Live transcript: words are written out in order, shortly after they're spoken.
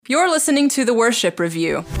You're listening to The Worship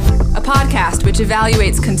Review, a podcast which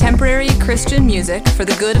evaluates contemporary Christian music for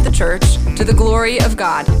the good of the church to the glory of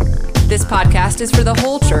God. This podcast is for the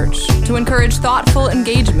whole church to encourage thoughtful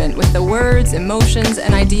engagement with the words, emotions,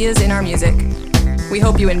 and ideas in our music. We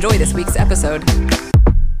hope you enjoy this week's episode.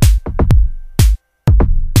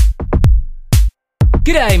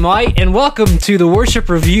 G'day, mate, and welcome to The Worship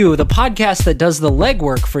Review, the podcast that does the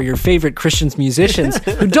legwork for your favorite Christian musicians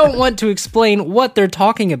who don't want to explain what they're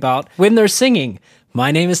talking about when they're singing.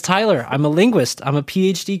 My name is Tyler. I'm a linguist. I'm a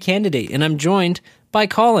PhD candidate, and I'm joined by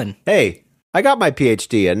Colin. Hey, I got my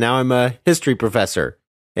PhD, and now I'm a history professor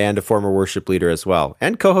and a former worship leader as well,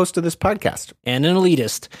 and co-host of this podcast. And an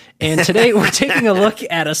elitist. And today we're taking a look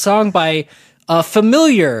at a song by a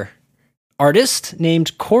familiar artist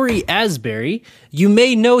named Cory Asbury. You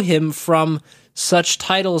may know him from such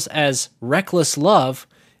titles as Reckless Love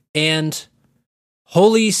and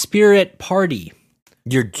Holy Spirit Party.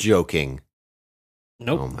 You're joking.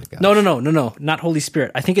 Nope. Oh my gosh. No, not Holy Spirit.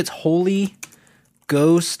 I think it's Holy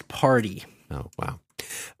Ghost Party. Oh,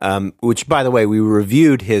 wow. Which, by the way, we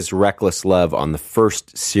reviewed his Reckless Love on the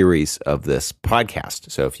first series of this podcast.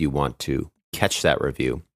 So if you want to catch that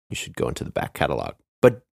review, you should go into the back catalog.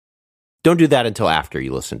 But don't do that until after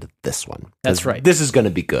you listen to this one. That's right. This is going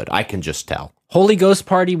to be good. I can just tell. Holy Ghost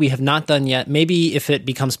Party, we have not done yet. Maybe if it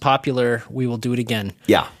becomes popular, we will do it again.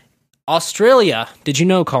 Yeah. Australia, did you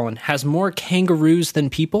know, Colin, has more kangaroos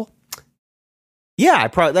than people? Yeah,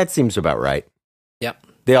 that seems about right. Yep.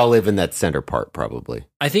 They all live in that center part, probably.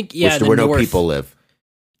 I think, yeah, where no people live.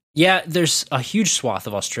 Yeah, there's a huge swath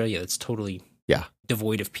of Australia that's totally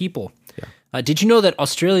devoid of people. Yeah. Did you know that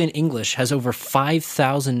Australian English has over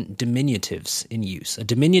 5,000 diminutives in use? A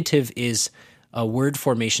diminutive is a word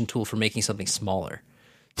formation tool for making something smaller.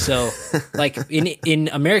 So, like in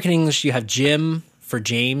American English, you have Jim for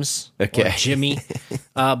James or Jimmy.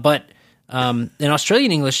 But in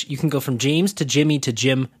Australian English, you can go from James to Jimmy to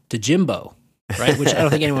Jim to Jimbo, right? Which I don't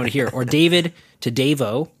think anyone would hear. Or David to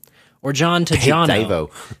Davo, or John to Jono.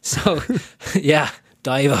 Davo. So, yeah.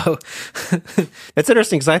 Divo. That's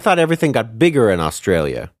interesting because I thought everything got bigger in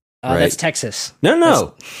Australia. Right? That's Texas.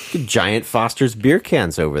 No. Giant Foster's beer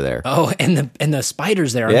cans over there. Oh, and the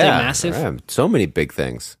spiders there, aren't they massive? Yeah, so many big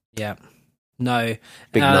things. Yeah. No.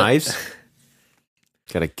 Big knives.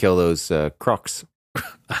 Got to kill those crocs.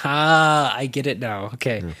 I get it now.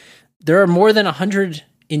 Okay. Yeah. There are more than 100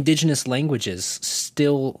 indigenous languages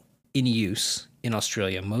still in use in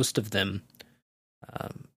Australia, most of them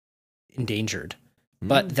endangered.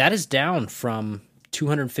 But that is down from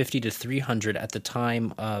 250 to 300 at the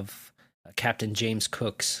time of Captain James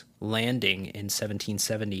Cook's landing in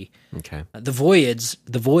 1770. Okay. The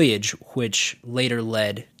voyage, which later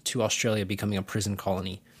led to Australia becoming a prison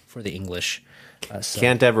colony for the English.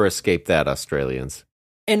 Can't ever escape that, Australians.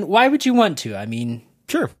 And why would you want to? I mean,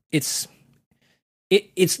 sure. It's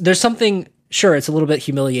there's something. Sure, it's a little bit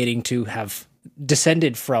humiliating to have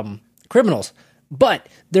descended from criminals, but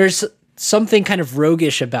there's something kind of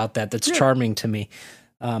roguish about that's charming to me.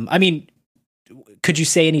 I mean, could you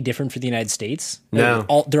say any different for the United States? No.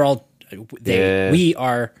 We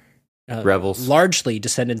are rebels, largely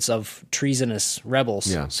descendants of treasonous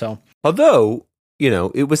rebels. Yeah. So, although,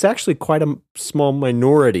 it was actually quite a small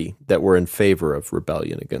minority that were in favor of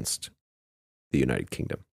rebellion against the United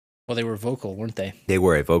Kingdom. Well, they were vocal, weren't they? They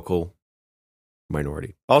were a vocal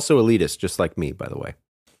minority. Also elitist, just like me, by the way.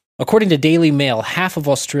 According to Daily Mail, half of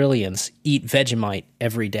Australians eat Vegemite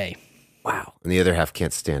every day. Wow. And the other half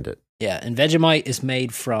can't stand it. Yeah, and Vegemite is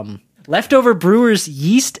made from leftover brewer's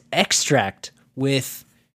yeast extract with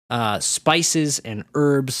spices and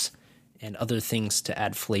herbs and other things to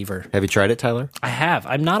add flavor. Have you tried it, Tyler? I have.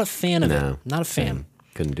 I'm not a fan of it. I'm not a fan.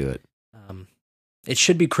 Couldn't do it. It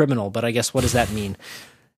should be criminal, but I guess what does that mean?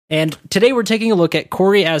 And today we're taking a look at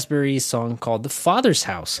Cory Asbury's song called The Father's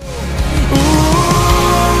House.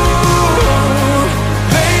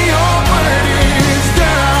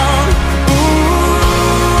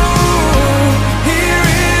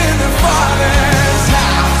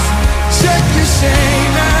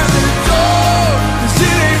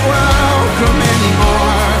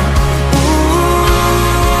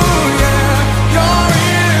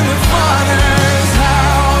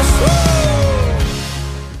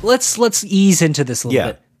 Let's ease into this a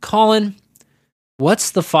little bit. Colin,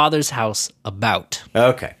 what's The Father's House about?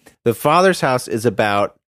 Okay. The Father's House is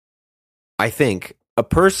about, I think, a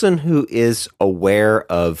person who is aware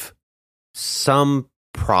of some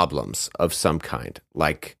problems of some kind.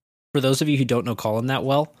 Like, for those of you who don't know Colin that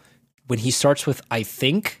well, when he starts with I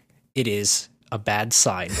think, it is a bad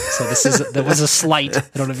sign. So that was a slight. I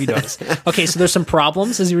don't know if you noticed. Okay, so there's some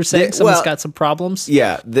problems, as you were saying. Someone's got some problems.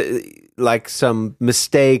 Yeah, like some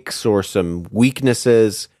mistakes or some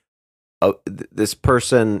weaknesses. This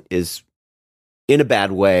person is in a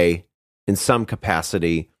bad way in some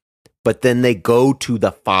capacity, but then they go to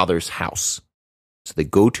the Father's house. So they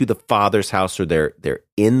go to the Father's house, or they're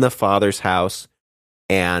in the Father's house,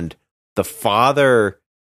 and the Father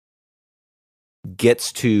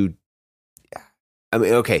gets to. I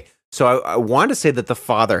mean, okay, so I want to say that the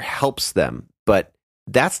Father helps them, but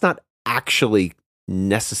that's not actually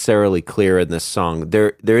necessarily clear in this song.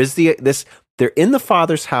 There is they're in the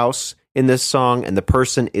Father's house in this song, and the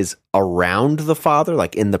person is around the Father,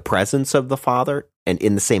 like in the presence of the Father, and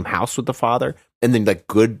in the same house with the Father, and then like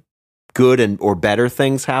good and or better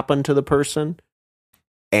things happen to the person.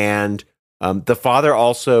 And the Father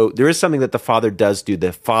also, there is something that the Father does do.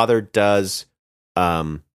 The Father does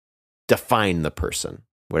define the person,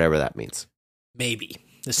 whatever that means. Maybe.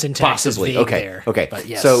 The syntax possibly is vague okay. there. Okay. But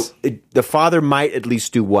yes. So the Father might at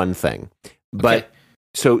least do one thing. But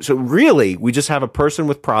so really, we just have a person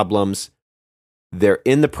with problems. They're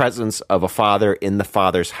in the presence of a Father in the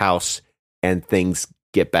Father's house, and things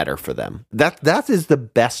get better for them. That is the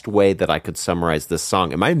best way that I could summarize this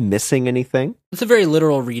song. Am I missing anything? It's a very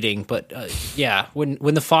literal reading, but yeah, when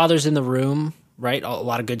the Father's in the room, right, a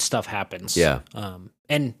lot of good stuff happens. Yeah.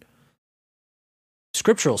 And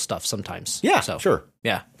scriptural stuff sometimes. Yeah, so, sure.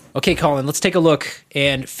 Yeah. Okay, Colin, let's take a look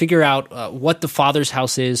and figure out what the Father's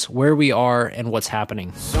house is, where we are, and what's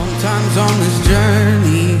happening. Sometimes on this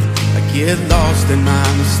journey, I get lost in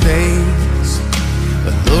my mistakes.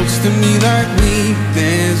 It looks to me like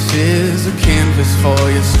weakness is a canvas for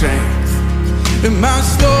your strength. And my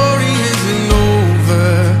story isn't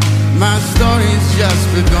over, my story's just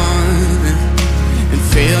begun. And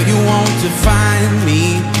failure won't define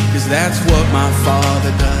me, 'cause that's what my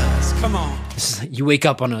Father does. Come on. You wake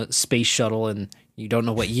up on a space shuttle and you don't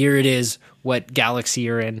know what year it is, what galaxy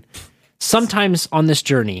you're in. Sometimes on this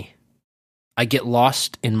journey, I get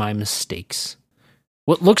lost in my mistakes.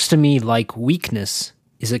 What looks to me like weakness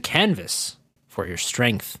is a canvas for your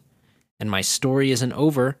strength. And my story isn't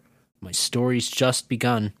over. My story's just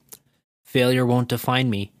begun. Failure won't define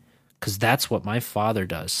me, 'cause that's what my Father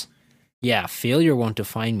does. Yeah, failure won't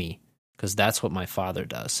define me, because that's what my Father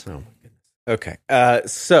does. Oh, my goodness. Okay.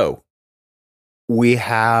 So we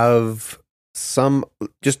have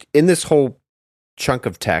just in this whole chunk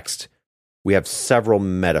of text, we have several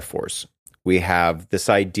metaphors. We have this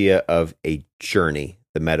idea of a journey,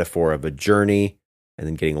 the metaphor of a journey, and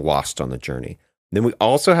then getting lost on the journey. Then we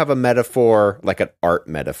also have a metaphor, like an art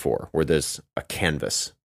metaphor, where there's a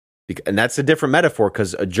canvas. And that's a different metaphor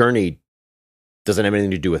because a journey doesn't have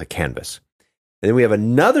anything to do with a canvas. And then we have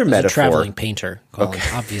another metaphor. A traveling painter. Colin.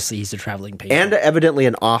 Okay. Obviously, he's a traveling painter. And evidently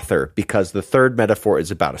an author, because the third metaphor is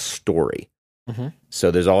about a story. Mm-hmm. So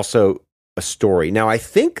there's also a story. Now, I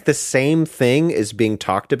think the same thing is being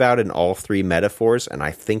talked about in all three metaphors, and I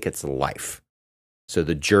think it's life. So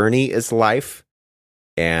the journey is life,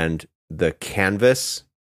 and the canvas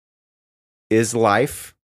is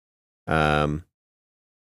life, and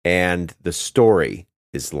the story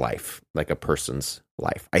is life, like a person's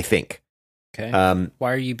life, I think. Okay.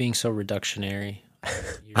 Why are you being so reductionary?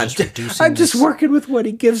 You're I'm just working with what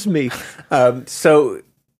he gives me. So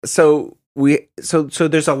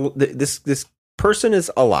there's this person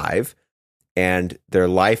is alive, and their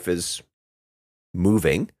life is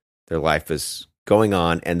moving. Their life is going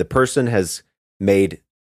on, and the person has made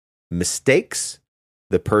mistakes.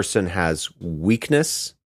 The person has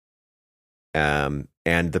weakness, and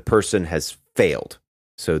the person has failed.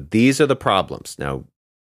 So these are the problems. Now,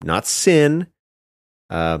 not sin,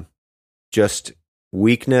 just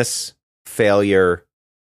weakness, failure,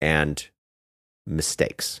 and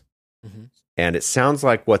mistakes. Mm-hmm. And it sounds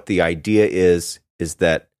like what the idea is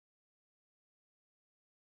that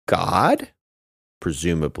God,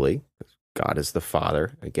 presumably, God is the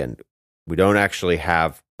Father. Again, we don't actually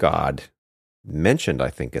have God mentioned, I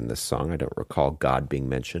think, in this song. I don't recall God being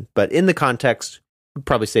mentioned. But in the context, we'd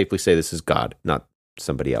probably safely say this is God, not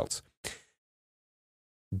somebody else.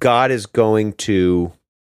 God is going to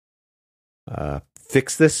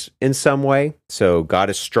fix this in some way. So God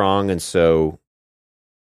is strong, and so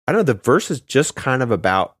I don't know, the verse is just kind of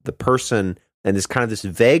about the person, and there's kind of this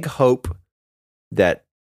vague hope that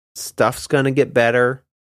stuff's going to get better,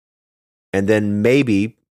 and then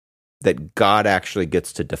maybe that God actually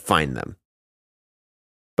gets to define them.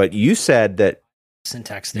 But you said that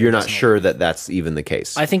syntax you're not sure that that's even the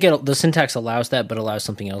case. I think the syntax allows that, but allows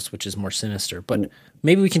something else which is more sinister. But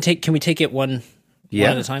maybe can we take it one Yeah,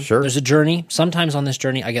 one at a time. sure. There's a journey. Sometimes on this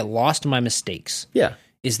journey, I get lost in my mistakes. Yeah.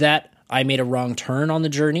 Is that I made a wrong turn on the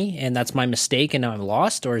journey and that's my mistake and now I'm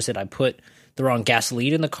lost? Or is it I put the wrong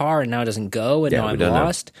gasoline in the car and now it doesn't go and now I'm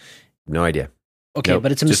lost? No idea. Okay, Nope,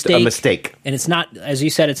 but it's a just mistake. a mistake. And it's not, as you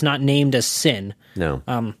said, it's not named as sin. No.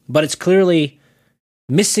 But it's clearly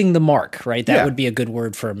missing the mark, right? That Yeah. would be a good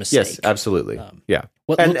word for a mistake. Yes, absolutely. Yeah.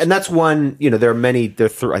 what And looks- that's one, there are many, I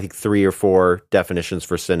think 3 or 4 definitions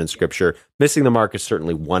for sin in Scripture. Missing the mark is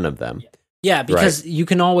certainly one of them. Yeah, because you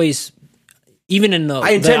can always, even in the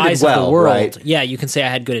intended eyes well, of the world, right? yeah, you can say I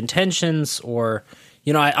had good intentions or,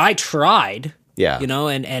 I tried, Yeah.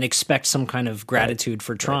 and expect some kind of gratitude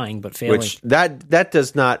for trying, but failing. Which that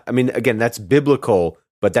does not, again, that's biblical,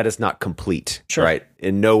 but that is not complete, Sure. right?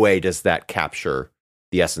 In no way does that capture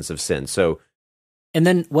the essence of sin. So, And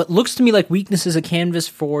then what looks to me like weakness is a canvas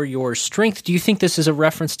for your strength. Do you think this is a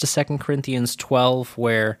reference to 2 Corinthians 12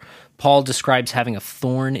 where Paul describes having a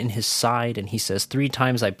thorn in his side and he says, 3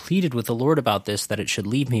 times I pleaded with the Lord about this, that it should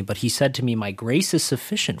leave me, but he said to me, my grace is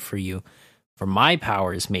sufficient for you, for my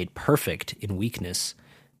power is made perfect in weakness.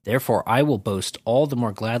 Therefore I will boast all the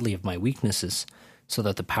more gladly of my weaknesses, so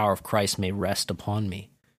that the power of Christ may rest upon me.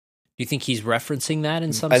 Do you think he's referencing that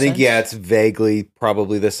in some I sense? think, it's vaguely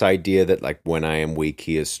probably this idea that, like, when I am weak,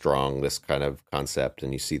 he is strong, this kind of concept.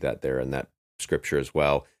 And you see that there in that scripture as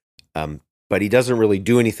well. But he doesn't really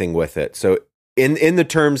do anything with it. So in the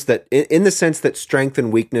terms that, in the sense that strength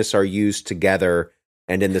and weakness are used together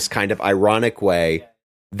and in this kind of ironic way,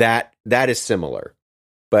 that is similar.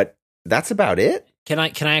 But that's about it. Can I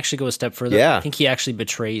actually go a step further? Yeah. I think he actually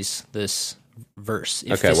betrays this verse.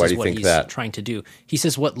 If Okay, this why is do you what think he's that? trying to do. He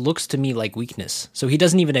says, what looks to me like weakness. So he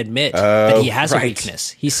doesn't even admit that he has right. a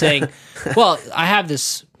weakness. He's saying, well, I have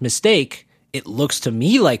this mistake. It looks to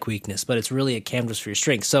me like weakness, but it's really a canvas for your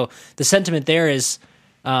strength. So the sentiment there is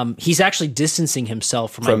he's actually distancing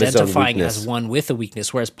himself from From his own identifying weakness. as one with a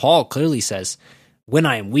weakness, whereas Paul clearly says, when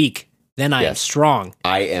I am weak, then I am Yes. strong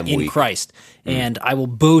I am in weak. Christ. And I will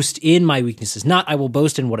boast in my weaknesses. Not I will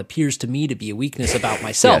boast in what appears to me to be a weakness about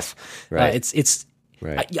myself. Yes, right. It's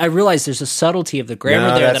Right. I realize there's a subtlety of the grammar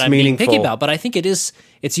No, there that's that I'm being picky meaningful. about, but I think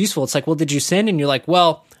it's useful. It's like, well, did you sin? And you're like,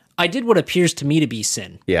 well, I did what appears to me to be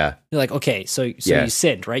sin. Yeah. You're like, okay, so Yeah. you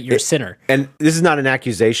sinned, right? You're a sinner. And this is not an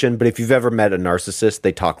accusation, but if you've ever met a narcissist,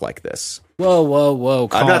 they talk like this. Whoa, I'm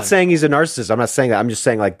Colin. not saying he's a narcissist. I'm not saying that. I'm just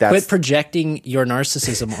saying, like, that's Quit projecting your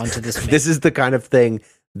narcissism onto this man. this is the kind of thing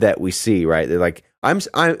that we see, right? They're like, I'm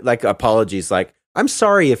like, apologies, like, I'm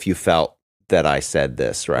sorry if you felt that I said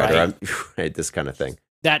this, right? Or Right. right, this kind of thing.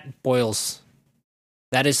 That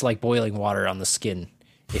is like boiling water on the skin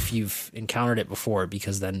if you've encountered it before,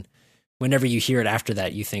 because then whenever you hear it after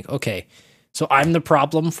that, you think, okay, so I'm the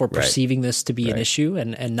problem for perceiving this to be an issue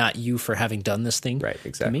and not you for having done this thing. Right,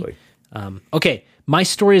 to me. exactly. Okay, my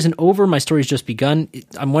story isn't over. My story's just begun.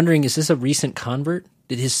 I'm wondering, is this a recent convert?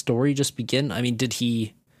 Did his story just begin? I mean, did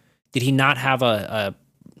he not have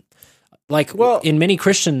in many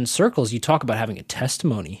Christian circles, you talk about having a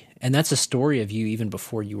testimony, and that's a story of you even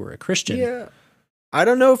before you were a Christian. Yeah. I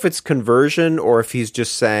don't know if it's conversion or if he's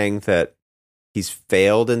just saying that he's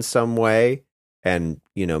failed in some way and,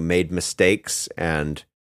 made mistakes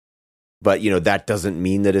but that doesn't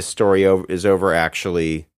mean that his story is over.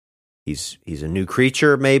 Actually, he's a new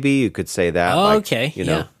creature, maybe you could say that. Oh, like, okay.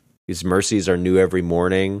 Yeah. His mercies are new every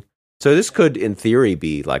morning. So this could, in theory,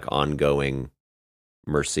 be like ongoing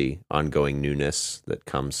mercy, ongoing newness that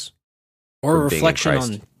comes Or a from being in reflection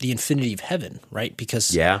Christ. on the infinity of heaven, right?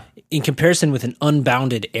 Because Yeah. in comparison with an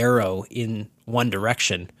unbounded arrow in one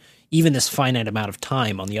direction, even this finite amount of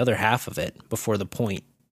time on the other half of it before the point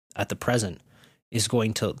at the present is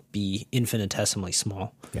going to be infinitesimally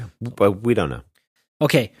small. Yeah. But we don't know.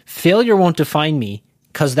 Okay, failure won't define me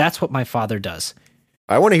because that's what my Father does.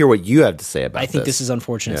 I want to hear what you have to say about I think this is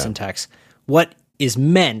unfortunate syntax. What is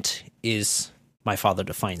meant is my Father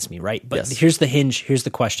defines me, right? But Yes. here's the hinge, here's the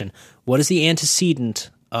question. What is the antecedent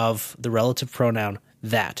of the relative pronoun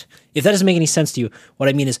that? If that doesn't make any sense to you, what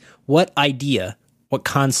I mean is what idea, what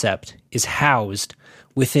concept is housed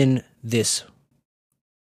within this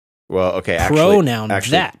Well, okay. pronoun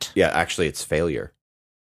actually, that? Yeah, actually, it's failure.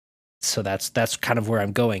 So that's kind of where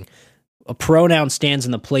I'm going. A pronoun stands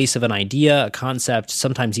in the place of an idea, a concept,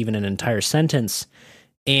 sometimes even an entire sentence.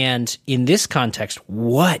 And in this context,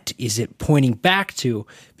 what is it pointing back to?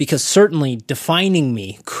 Because certainly defining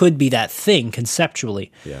me could be that thing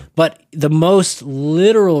conceptually. Yeah. But the most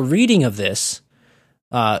literal reading of this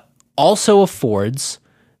also affords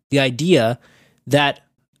the idea that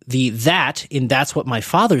that's what my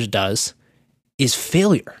Father does is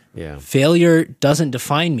failure. Yeah. Failure doesn't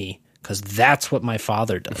define me because that's what my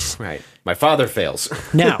Father does. Right. My father fails.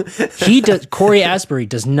 Now, Cory Asbury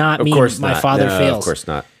does not mean my father fails. Of course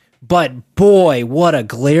not. But boy, what a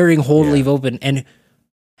glaring hole to leave open. And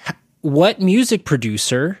what music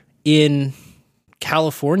producer in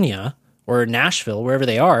California or Nashville, wherever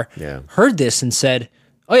they are, heard this and said,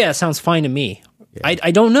 "Oh yeah, it sounds fine to me." Yeah.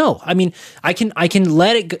 I don't know. I mean, I can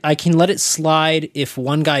let it slide if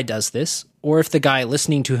one guy does this, or if the guy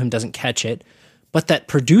listening to him doesn't catch it. But that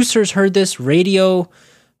producers heard this, radio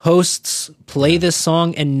hosts play this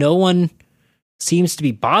song, and no one seems to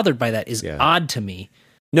be bothered by that is odd to me.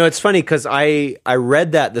 No, it's funny because I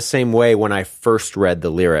read that the same way when I first read the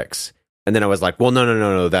lyrics, and then I was like, well,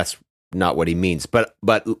 no, that's not what he means. But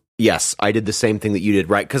yes, I did the same thing that you did,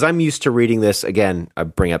 right? Because I'm used to reading this again. I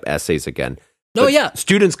bring up essays again. Oh, yeah.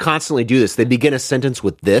 Students constantly do this. They begin a sentence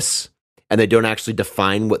with this, and they don't actually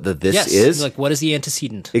define what the this is. Like, what is the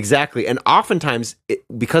antecedent? Exactly. And oftentimes,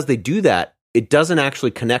 because they do that, it doesn't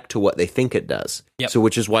actually connect to what they think it does. Yep. So,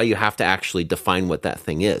 which is why you have to actually define what that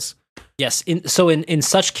thing is. Yes. In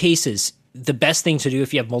such cases, the best thing to do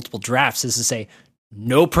if you have multiple drafts is to say,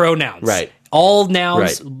 no pronouns. Right. All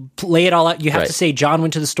nouns, lay it all out. You have to say, John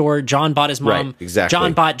went to the store, John bought his mom. Right, exactly.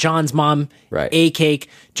 John bought John's mom a cake,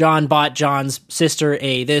 John bought John's sister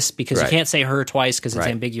a this, because you can't say her twice because it's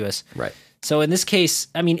ambiguous. Right. So in this case,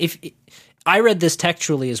 I mean, if I read this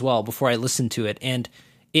textually as well before I listened to it, and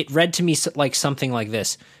it read to me like something like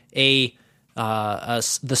this: the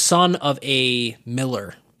son of a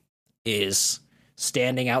miller is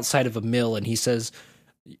standing outside of a mill, and he says,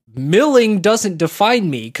 milling doesn't define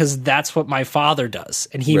me because that's what my father does.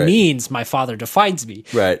 And he means my father defines me.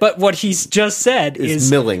 Right. But what he's just said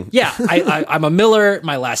is milling. Yeah, I'm a miller.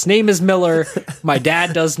 My last name is Miller. My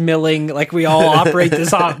dad does milling. Like, we all operate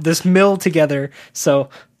this mill together. So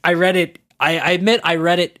I read it. I admit I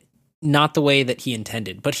read it not the way that he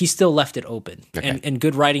intended, but he still left it open. Okay. And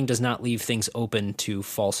good writing does not leave things open to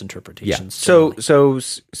false interpretations. Yeah.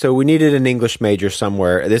 So we needed an English major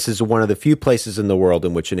somewhere. This is one of the few places in the world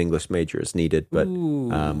in which an English major is needed. But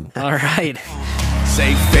all right.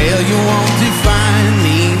 Say failure won't define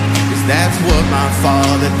me, 'cause that's what my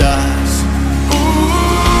father does. Ooh,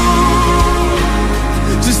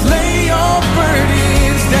 just lay your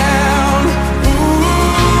burdens down. Ooh,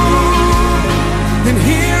 and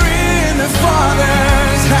here in the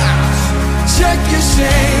Father's house, check your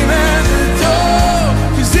shame at the door,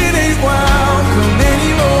 'cause it ain't welcome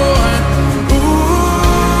anymore. Ooh,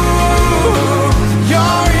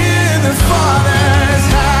 you're in the Father's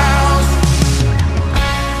house.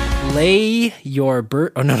 Lay your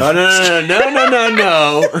burden. Oh, no.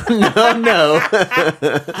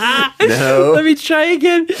 No. Let me try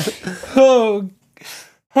again. Oh.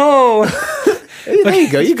 There you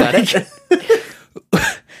go. You got it.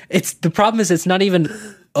 The problem is it's not even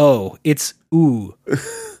it's ooh.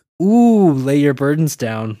 Ooh, lay your burdens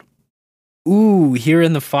down. Ooh, here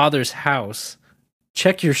in the Father's house.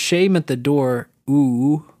 Check your shame at the door.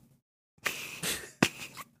 Ooh.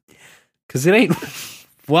 'Cause it ain't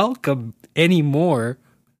welcome anymore.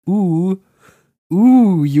 Ooh.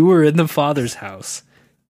 Ooh, you were in the Father's house.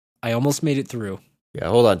 I almost made it through. Yeah,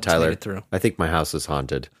 hold on, Tyler. Made it through. I think my house is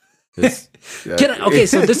haunted. Okay,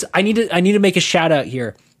 so this I need to make a shout out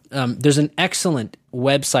here. There's an excellent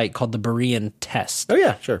website called the Berean Test. Oh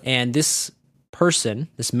yeah, sure. And this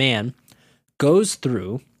man, goes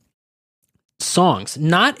through songs,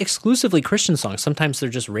 not exclusively Christian songs. Sometimes they're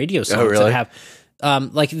just radio songs that have,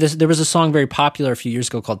 like this. There was a song very popular a few years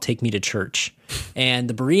ago called "Take Me to Church," and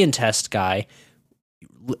the Berean Test guy,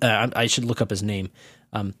 I should look up his name.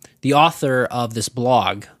 The author of this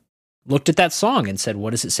blog looked at that song and said,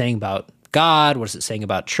 "What is it saying about God? What is it saying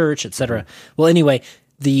about church, etc." Well, anyway,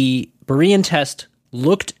 the Berean Test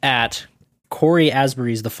looked at Cory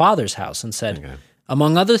Asbury's "The Father's House" and said,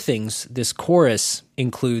 among other things, this chorus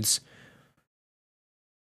includes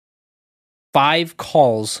 5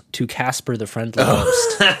 calls to Casper the Friendly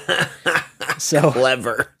Ghost. So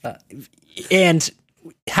clever. And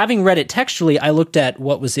having read it textually, I looked at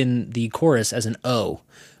what was in the chorus as an O.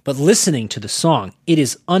 But listening to the song, it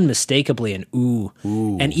is unmistakably an ooh.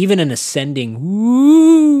 And even an ascending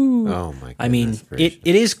ooh. Oh my goodness. I mean, it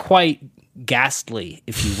is quite ghastly,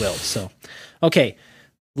 if you will. So, okay,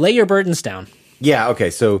 lay your burdens down. Yeah, okay,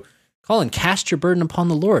 so Colin, cast your burden upon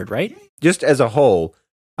the Lord, right? Just as a whole,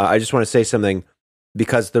 I just want to say something,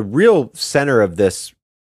 because the real center of this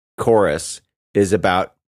chorus is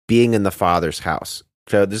about being in the Father's house.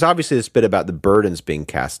 So there's obviously this bit about the burdens being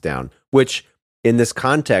cast down, which in this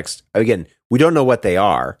context, again, we don't know what they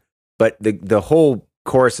are, but the whole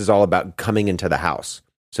chorus is all about coming into the house.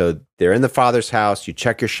 So they're in the Father's house, you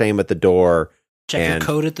check your shame at the door, Check your And-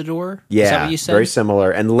 coat at the door? Yeah, Is that what you said? very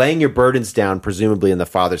similar. And laying your burdens down, presumably in the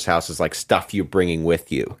Father's house, is like stuff you're bringing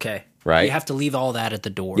with you. Okay. Right? You have to leave all that at the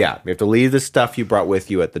door. Yeah, you have to leave the stuff you brought with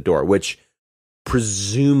you at the door, which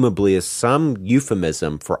presumably is some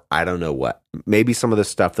euphemism for I don't know what. Maybe some of the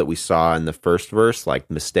stuff that we saw in the first verse, like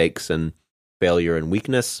mistakes and failure and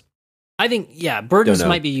weakness. I think, burdens Don't know.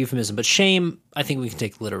 might be a euphemism, but shame, I think we can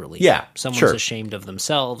take literally. Yeah, Someone's sure. ashamed of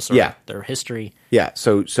themselves or Yeah. their history. Yeah,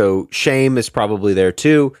 so shame is probably there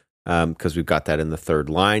too, because we've got that in the third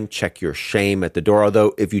line. Check your shame at the door.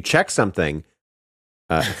 Although if you check something,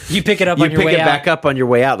 You pick it up you on your pick way it out. back up on your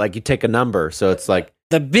way out, like you take a number. So it's like,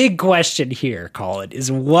 The big question here, Colin,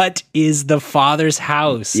 is what is the Father's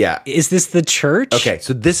house? Yeah. Is this the church? okay,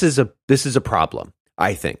 so this is a problem,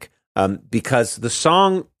 I think, because the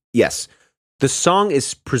song, yes, the song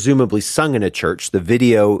is presumably sung in a church. The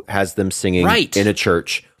video has them singing Right. in a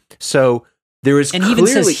church. So there is And he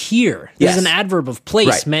clearly even says here. Yes. There's an adverb of place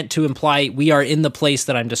Right. meant to imply we are in the place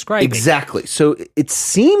that I'm describing. exactly. So it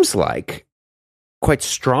seems like quite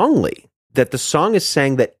strongly that the song is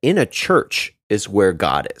saying that in a church is where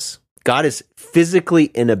God is. God is physically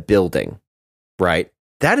in a building, right?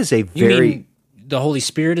 That is a You very mean the Holy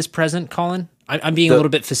Spirit is present, Colin? I'm being a little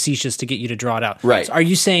bit facetious to get you to draw it out. Right. So are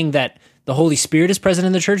you saying that the Holy Spirit is present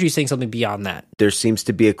in the church, or are you saying something beyond that? there seems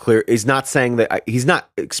to be a clear he's not saying that he's not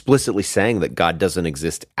explicitly saying that God doesn't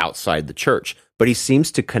exist outside the church, but he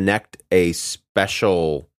seems to connect a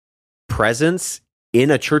special presence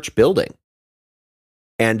in a church building.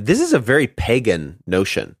 And this is a very pagan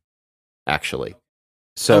notion, actually.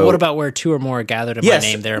 So But what about where two or more are gathered in my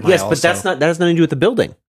name? There am I yes, also. but that has nothing to do with the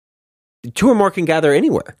building. Two or more can gather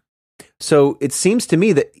anywhere. So it seems to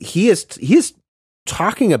me that he is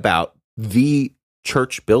talking about the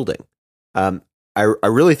church building. I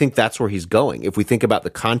really think that's where he's going. If we think about the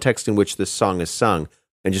context in which this song is sung,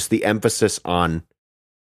 and just the emphasis on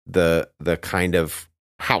the kind of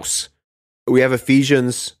house, we have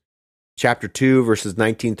Ephesians chapter 2, verses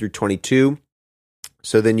 19 through 22.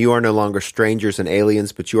 So then you are no longer strangers and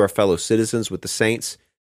aliens, but you are fellow citizens with the saints,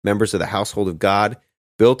 members of the household of God,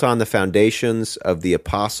 built on the foundations of the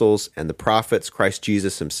apostles and the prophets, Christ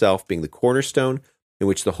Jesus himself being the cornerstone, in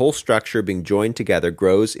which the whole structure, being joined together,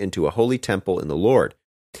 grows into a holy temple in the Lord,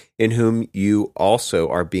 in whom you also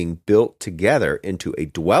are being built together into a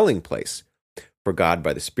dwelling place for God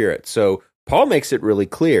by the Spirit. So Paul makes it really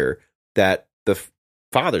clear that the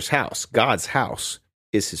Father's house, God's house,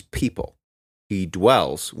 is his people. He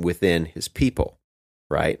dwells within his people,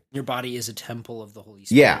 right? Your body is a temple of the Holy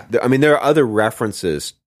Spirit. Yeah, I mean, there are other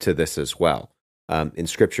references to this as well in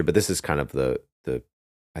Scripture, but this is kind of the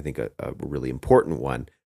I think a really important one.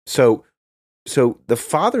 So the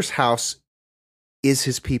Father's house is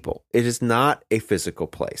his people. It is not a physical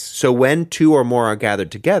place. So when two or more are gathered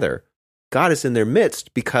together, God is in their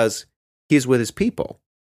midst because he is with his people,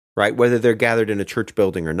 right? Whether they're gathered in a church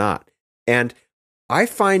building or not. And I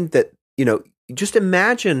find that, just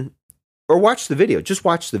imagine or watch the video. Just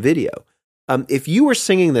watch the video. If you were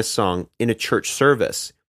singing this song in a church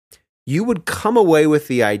service, you would come away with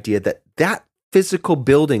the idea that that physical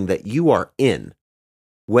building that you are in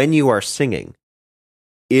when you are singing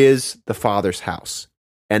is the Father's house.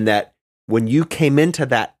 And that when you came into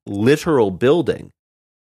that literal building,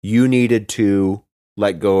 you needed to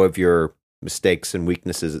let go of your mistakes and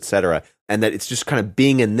weaknesses, etc. And that it's just kind of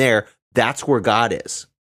being in there, that's where God is.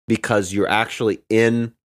 Because you're actually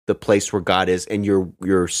in the place where God is, and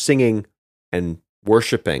you're singing and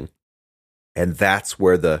worshiping, and that's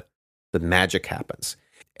where the magic happens.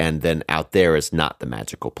 And then out there is not the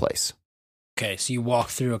magical place. Okay, so you walk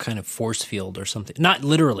through a kind of force field or something. Not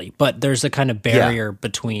literally, but there's a kind of barrier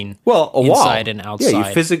between a wall inside and outside.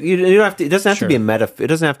 Yeah, you don't have to. It doesn't have Sure. to be It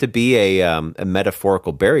doesn't have to be a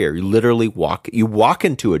metaphorical barrier. You literally walk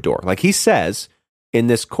into a door, like he says in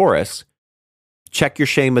this chorus. Check your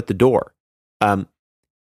shame at the door.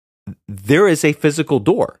 There is a physical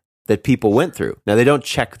door that people went through. Now, they don't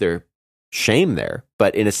check their shame there,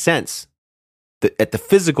 but in a sense, at the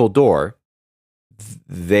physical door,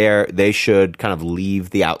 they should kind of leave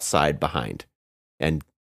the outside behind and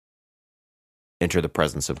enter the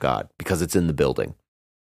presence of God because it's in the building.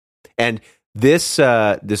 And this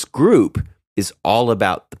group is all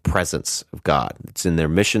about the presence of God. It's in their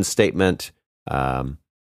mission statement.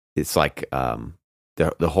 It's like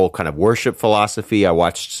the whole kind of worship philosophy. I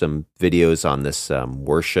watched some videos on this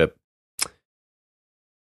worship.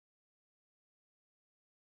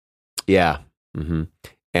 Yeah. Mm-hmm.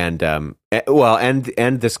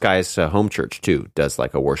 And this guy's home church too does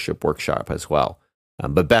like a worship workshop as well.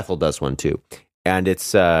 But Bethel does one too. And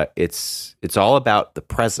it's all about the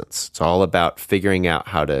presence. It's all about figuring out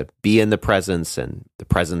how to be in the presence, and the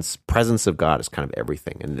presence of God is kind of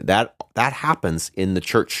everything. And that happens in the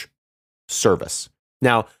church service.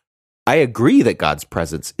 Now, I agree that God's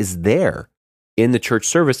presence is there in the church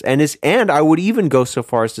service, and I would even go so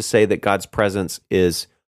far as to say that God's presence is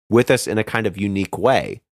with us in a kind of unique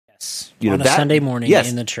way. Yes. On a Sunday morning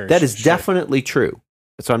in the church. That is definitely true.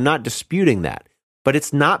 So I'm not disputing that. But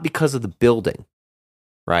it's not because of the building,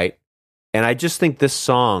 right? And I just think this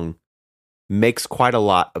song makes quite a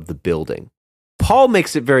lot of the building. Paul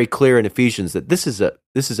makes it very clear in Ephesians that this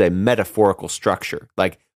is a metaphorical structure.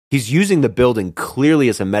 Like, he's using the building clearly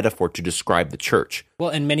as a metaphor to describe the church.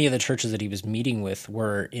 Well, and many of the churches that he was meeting with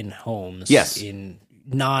were in homes. Yes.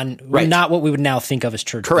 Not what we would now think of as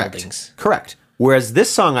church buildings. Correct. Whereas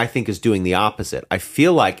this song, I think, is doing the opposite. I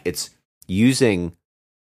feel like it's using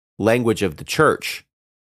language of the church,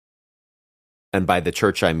 and by the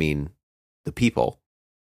church I mean the people,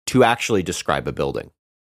 to actually describe a building.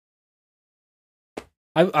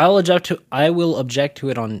 I will object to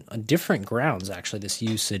it on different grounds, actually, this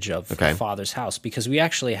usage of Father's house, because we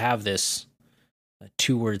actually have this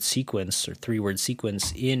 2-word sequence or 3-word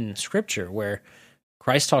sequence in Scripture where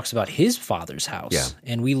Christ talks about his Father's house,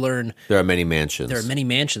 and we learn there are many mansions. There are many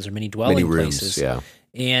mansions or many dwelling many rooms, places. Yeah.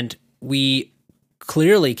 And we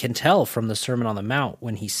clearly can tell from the Sermon on the Mount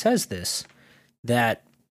when he says this that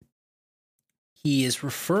he is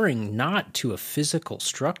referring not to a physical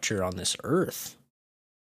structure on this earth,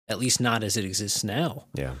 at least not as it exists now.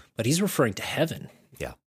 Yeah. But he's referring to heaven.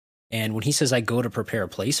 Yeah. And when he says, I go to prepare a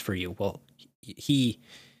place for you, well, he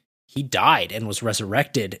died and was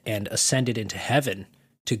resurrected and ascended into heaven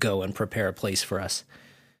to go and prepare a place for us.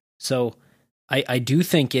 So I do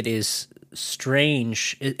think it is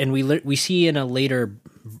strange, and we see in a later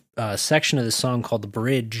section of the song called The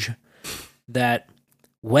Bridge that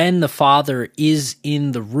when the Father is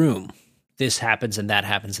in the room, this happens and that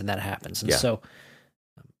happens and that happens. And so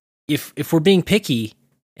if we're being picky,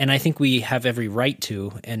 and I think we have every right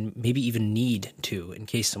to, and maybe even need to, in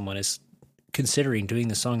case someone is considering doing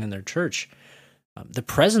the song in their church, the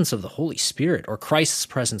presence of the Holy Spirit, or Christ's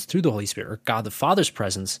presence through the Holy Spirit, or God the Father's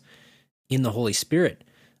presence in the Holy Spirit,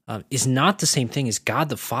 is not the same thing as God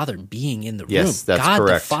the Father being in the room. Yes, that's God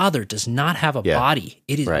correct. the Father does not have a body.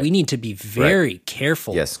 It is. Right. We need to be very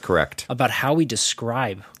careful. Yes, correct. About how we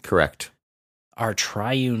describe our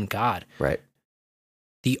triune God. Right.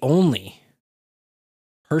 The only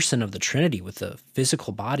person of the Trinity with a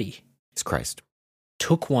physical body is Christ.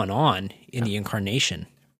 Took one on in the incarnation,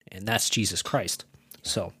 and that's Jesus Christ.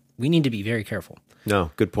 So we need to be very careful.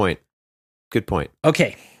 No, good point. Good point.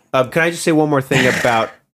 Okay. Can I just say one more thing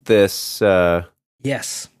about this?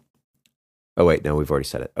 Yes. Oh, wait, no, we've already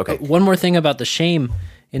said it. Okay. One more thing about the shame.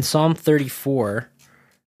 In Psalm 34,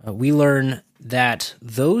 we learn that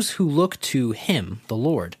those who look to him, the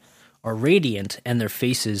Lord, are radiant, and their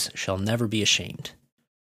faces shall never be ashamed.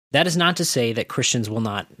 That is not to say that Christians will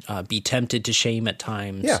not be tempted to shame at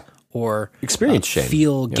times or experience shame,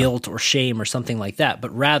 feel guilt or shame or something like that,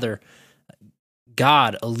 but rather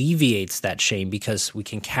God alleviates that shame because we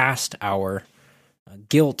can cast our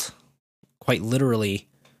guilt quite literally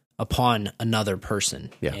upon another person,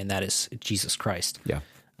 and that is Jesus Christ. Yeah.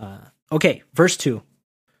 Okay, verse 2.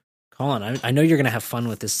 Colin, I know you're going to have fun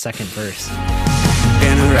with this second verse.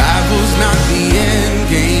 And arrival's not the end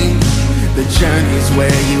game. The journey's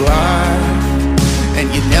where you are. And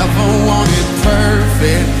you never wanted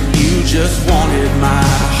perfect. You just wanted my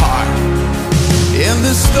heart. And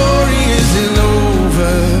the story isn't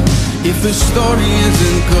over if the story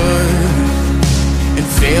isn't good. And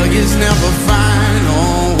failure's never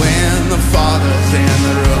final when the Father's in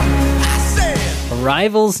the room. I said,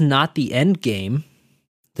 arrival's not the end game.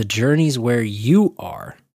 The journey's where you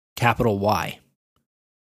are. Capital Y.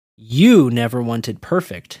 You never wanted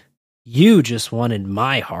perfect. You just wanted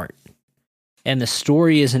my heart. And the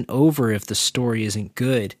story isn't over if the story isn't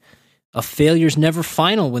good. A failure's never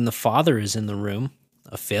final when the Father is in the room.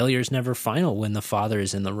 A failure's never final when the Father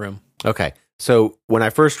is in the room. Okay. So when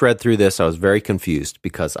I first read through this, I was very confused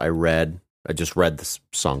because I just read the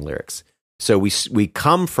song lyrics. So we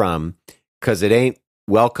come from, because it ain't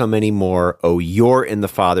welcome anymore. Oh, you're in the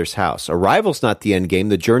Father's house. Arrival's not the end game.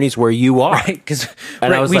 The journey's where you are. Right, because we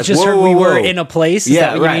like, just heard we were in a place. Is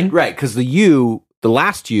that what you mean? Right. Because the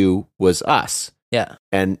last you was us. Yeah.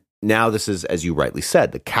 And now this is, as you rightly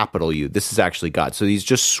said, the capital U. This is actually God. So he's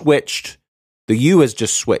just switched. The U has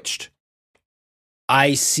just switched.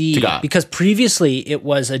 I see. to God. Because previously it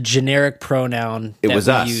was a generic pronoun that was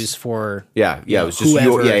we us. use for Yeah, it was just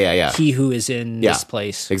whoever, yeah. he who is in this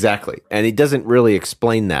place. Exactly. And he doesn't really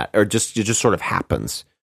explain that, or it just sort of happens.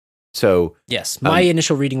 So Yes, my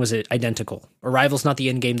initial reading was identical. Arrival's not the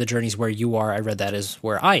end game, the journey's where you are. I read that as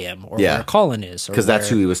where I am, or where Colin is. Because that's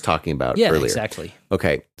who he was talking about earlier. Yeah, exactly.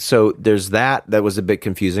 Okay, so there's that. That was a bit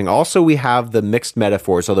confusing. Also, we have the mixed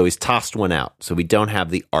metaphors, although he's tossed one out. So we don't have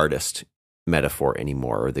the artist metaphor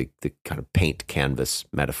anymore, or the kind of paint canvas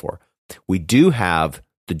metaphor. We do have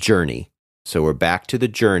the journey. So we're back to the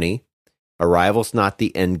journey. Arrival's not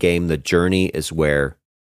the end game. The journey is where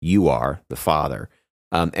you are, the Father.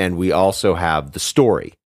 And we also have the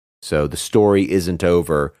story. So the story isn't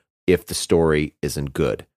over if the story isn't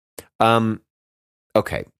good.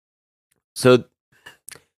 Okay. So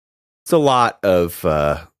it's a lot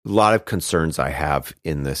of concerns I have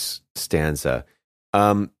in this stanza.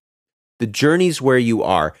 The journey's where you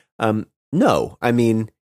are. No, I mean,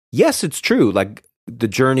 yes, it's true. Like the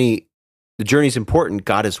journey's important.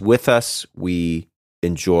 God is with us. We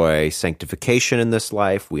enjoy sanctification in this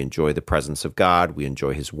life. We enjoy the presence of God. We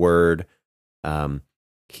enjoy His Word.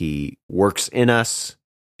 He works in us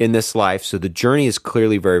in this life. So the journey is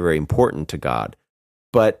clearly very, very important to God.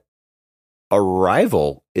 But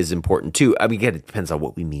arrival is important too. I mean, again, it depends on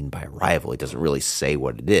what we mean by arrival. It doesn't really say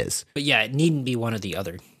what it is. But yeah, it needn't be one or the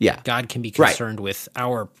other. Yeah. God can be concerned with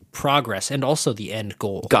our progress and also the end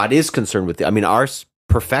goal. God is concerned with our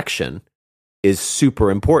perfection is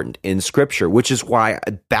super important in Scripture, which is why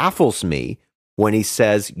it baffles me when he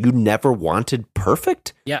says you never wanted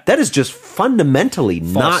perfect. Yeah. That is just fundamentally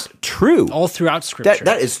False. not true. All throughout Scripture.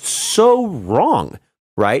 That is so wrong,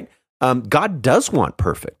 right? God does want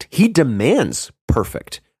perfect. He demands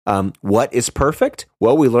perfect. What is perfect?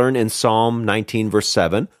 Well, we learn in Psalm 19, verse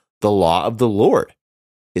 7, the law of the Lord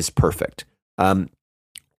is perfect.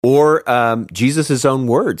 Or Jesus' own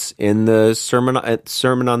words in the Sermon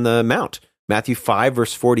on the Mount, Matthew 5,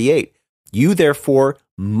 verse 48. You, therefore,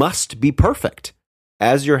 must be perfect,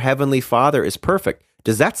 as your heavenly Father is perfect.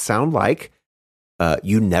 Does that sound like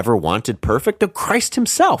you never wanted perfect? No, Christ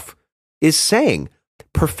himself is saying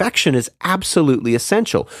perfection is absolutely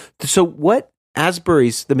essential. So what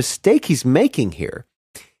the mistake he's making here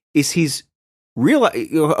is he's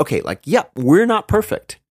okay, we're not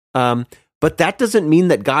perfect. But that doesn't mean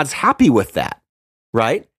that God's happy with that,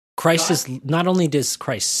 right? Not only does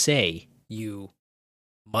Christ say you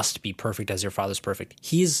must be perfect as your Father's perfect,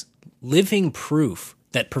 he's living proof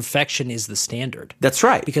that perfection is the standard. That's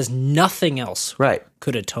right. Because nothing else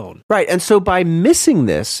could atone. Right. And so by missing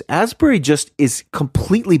this, Asbury just is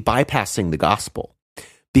completely bypassing the gospel,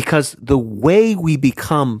 because the way we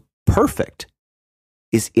become perfect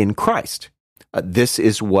is in Christ. This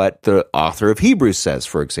is what the author of Hebrews says,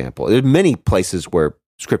 for example. There are many places where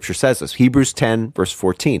Scripture says this. Hebrews 10, verse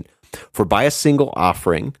 14. For by a single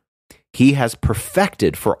offering, he has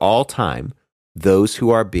perfected for all time those who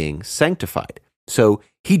are being sanctified. So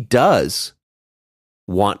he does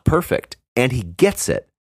want perfect, and he gets it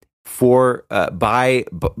through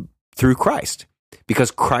Christ,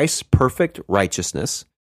 because Christ's perfect righteousness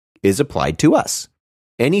is applied to us.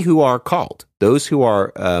 Any who are called, those who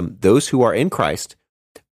are in Christ,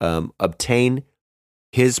 obtain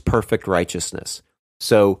His perfect righteousness.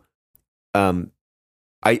 So,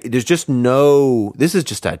 there's just no. This is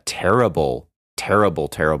just a terrible, terrible,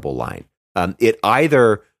 terrible line. It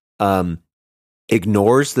either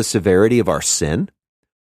ignores the severity of our sin,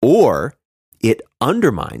 or it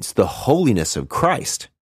undermines the holiness of Christ.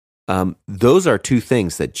 Those are two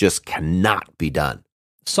things that just cannot be done.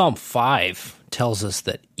 Psalm 5 tells us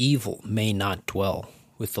that evil may not dwell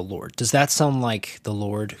with the Lord. Does that sound like the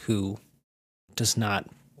Lord who does not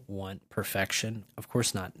want perfection? Of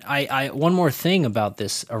course not. One more thing about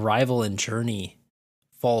this arrival and journey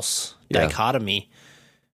false dichotomy.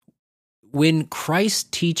 When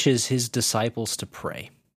Christ teaches his disciples to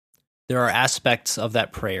pray, there are aspects of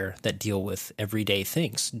that prayer that deal with everyday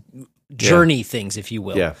things, journey things, if you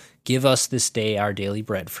will. Yeah. Give us this day our daily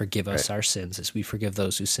bread. Forgive us our sins as we forgive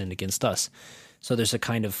those who sin against us. So there's a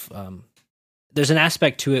kind of there's an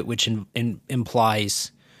aspect to it which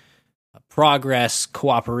implies progress,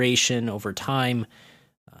 cooperation over time,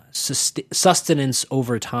 sustenance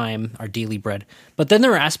over time, our daily bread. But then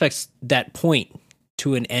there are aspects that point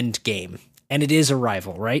to an end game, and it is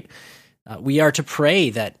arrival, right? We are to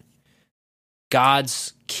pray that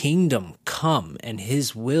God's kingdom come and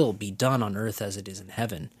his will be done on earth as it is in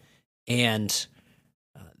heaven. And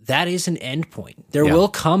that is an end point. There will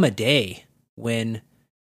come a day when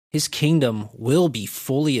his kingdom will be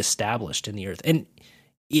fully established in the earth. And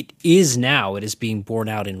it is now, it is being borne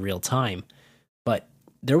out in real time. But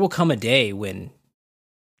there will come a day when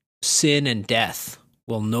sin and death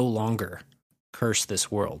will no longer curse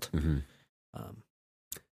this world. Mm-hmm.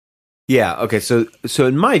 Yeah. Okay. So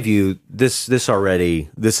in my view, this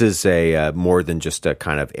is a more than just a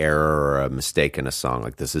kind of error or a mistake in a song.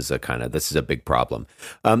 Like this is a big problem.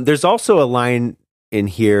 There's also a line in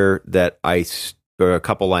here that or a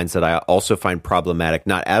couple lines that I also find problematic.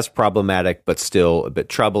 Not as problematic, but still a bit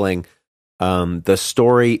troubling. The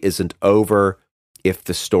story isn't over if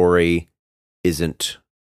the story isn't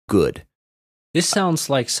good. This sounds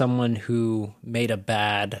like someone who made a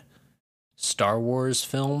bad Star Wars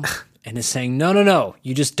film and is saying, no,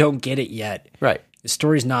 you just don't get it yet. Right. The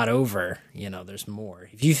story's not over. There's more.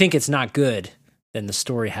 If you think it's not good, then the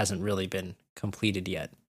story hasn't really been completed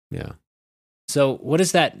yet. Yeah. So what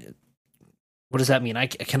does that mean?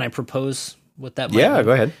 Can I propose what that might mean? Yeah,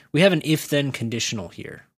 go ahead. We have an if-then conditional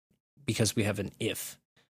here because we have an if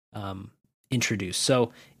introduced.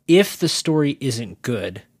 So if the story isn't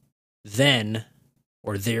good, then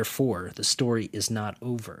or therefore the story is not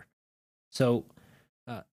over. So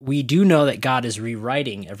we do know that God is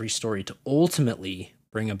rewriting every story to ultimately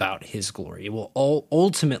bring about his glory. It will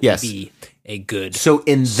ultimately be a good So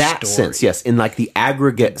in that story. sense, yes, in like the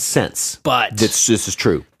aggregate sense, But this is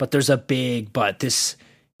true. But there's a big but. This,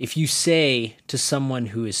 if you say to someone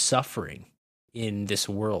who is suffering in this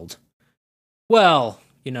world, well,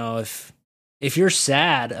 if you're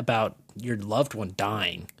sad about your loved one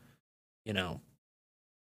dying,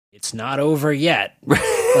 it's not over yet.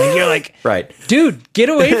 Like you're like, Right. dude, get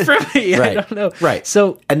away from me. Right. I don't know. Right.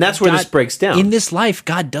 So, And that's where this breaks down. In this life,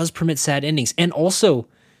 God does permit sad endings, and also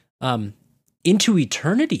into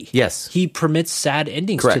eternity. Yes. He permits sad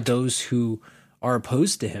endings Correct. to those who are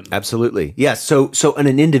opposed to him. Absolutely. Yes. So on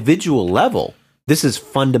an individual level, this is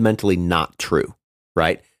fundamentally not true,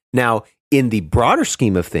 right? Now, in the broader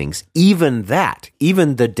scheme of things, even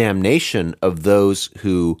the damnation of those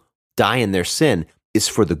who die in their sin is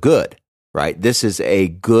for the good, right? This is a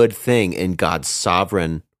good thing in God's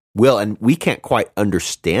sovereign will, and we can't quite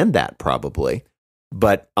understand that probably,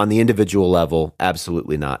 but on the individual level,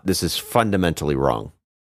 absolutely not. This is fundamentally wrong.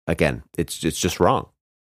 Again, it's just wrong.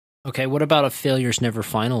 Okay, what about a failure's never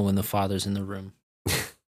final when the Father's in the room?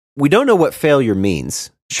 We don't know what failure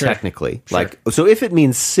means, Sure. technically. Sure. So if it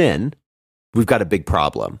means sin, we've got a big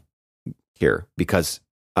problem here because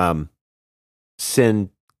sin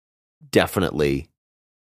definitely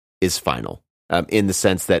is final in the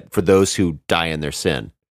sense that for those who die in their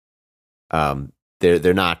sin,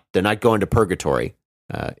 they're not going to purgatory.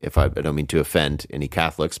 If I don't mean to offend any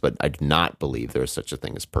Catholics, but I do not believe there is such a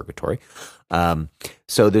thing as purgatory.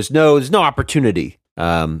 So there's no opportunity.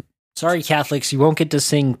 Sorry, Catholics, you won't get to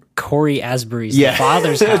sing Cory Asbury's The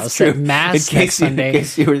Father's House at Mass next Sunday.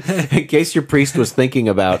 In case your priest was thinking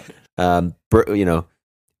about,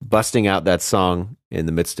 busting out that song in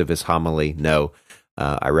the midst of his homily, no,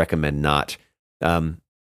 I recommend not.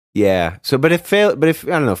 Yeah. So, but if I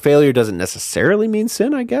don't know, failure doesn't necessarily mean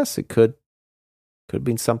sin. I guess it could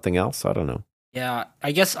mean something else. I don't know. Yeah,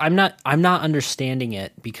 I guess I'm not understanding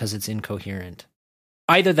it because it's incoherent.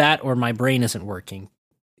 Either that or my brain isn't working.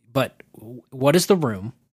 But what is the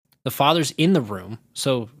room? The Father's in the room,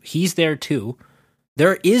 so he's there too.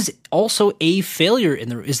 There is also a failure in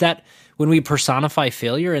the room. Is that when we personify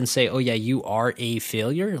failure and say, oh yeah, you are a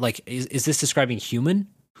failure? Like, is this describing human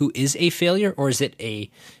who is a failure, or is it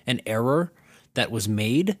an error that was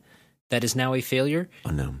made that is now a failure?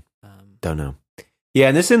 Oh no, don't know. Yeah,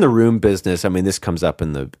 and this in the room business, I mean, this comes up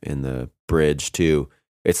in the bridge too.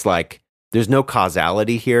 It's like there's no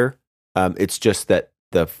causality here. It's just that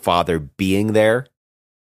the Father being there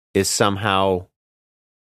is somehow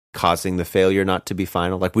causing the failure not to be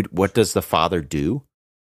final. Like, what does the Father do?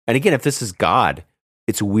 And again, if this is God,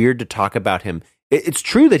 it's weird to talk about him. It's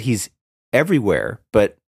true that he's everywhere,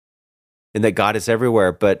 and that God is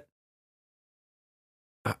everywhere, but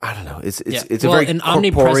I don't know. It's a very an corporeal,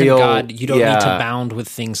 omnipresent God. You don't need to bound with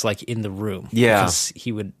things like in the room. Yeah, because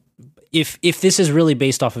he would. If this is really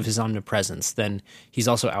based off of his omnipresence, then he's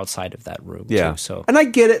also outside of that room. Yeah. Too, so, and I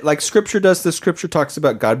get it. Like Scripture does this. Scripture talks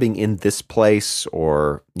about God being in this place,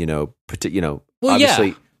 or well, obviously,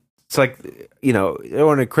 yeah. It's like I don't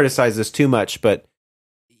want to criticize this too much, but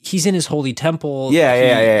he's in his holy temple.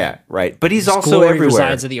 Yeah. Right, but he's his also glory everywhere.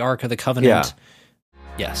 Resides at the Ark of the Covenant. Yeah.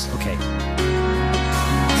 Yes. Okay.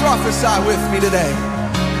 Prophesy with me today.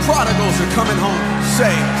 Prodigals are coming home.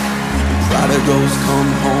 Say, prodigals come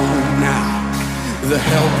home now. The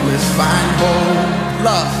helpless find home.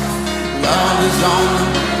 Love is on them.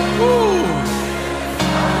 Woo.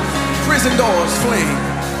 Prison doors fling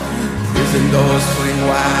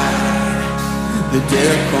wide. The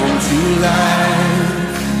dead come to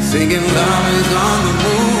life. singing love is on the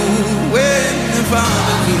move when the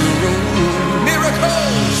Father's in the room.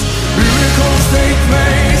 Miracles take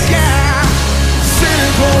place, yeah.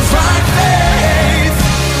 Cynicals find faith.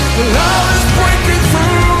 Love is breaking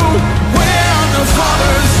through when the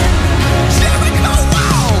Father's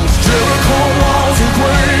Jericho walls are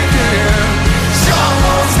breaking.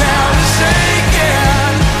 Strongholds now are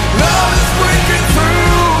shaking. Love is breaking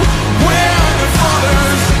through when the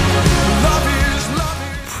Father's love is.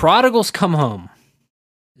 Prodigals come home.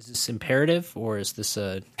 Is this imperative, or is this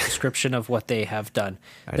a description of what they have done?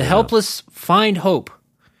 The helpless find hope.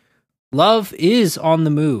 Love is on the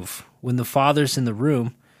move when the Father's in the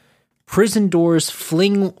room. Prison doors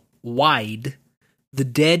fling wide. The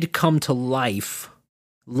dead come to life.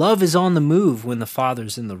 Love is on the move when the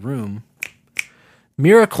Father's in the room.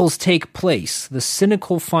 Miracles take place. The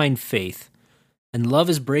cynical find faith. And love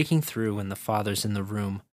is breaking through when the Father's in the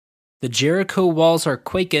room. The Jericho walls are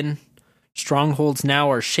quaking. Strongholds now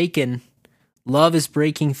are shaken. Love is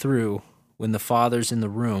breaking through when the Father's in the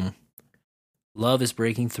room. Love is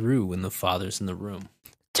breaking through when the Father's in the room.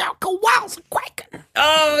 Jericho walls are quaking.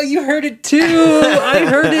 Oh, you heard it too. I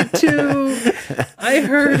heard it too. I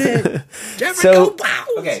heard it. Jericho walls.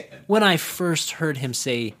 Okay. When I first heard him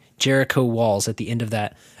say Jericho walls at the end of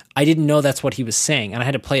that, I didn't know that's what he was saying, and I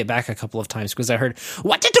had to play it back a couple of times because I heard,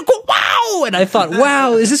 what did you go, wow? And I thought,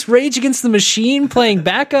 wow, is this Rage Against the Machine playing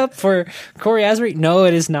backup for Cory Asbury? No,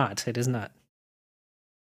 it is not. It is not.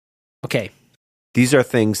 Okay. These are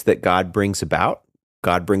things that God brings about.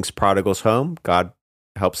 God brings prodigals home. God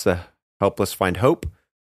helps the helpless find hope.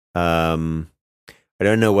 I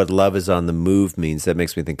don't know what love is on the move means. That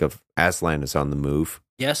makes me think of Aslan is on the move.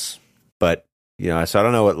 Yes. But, so I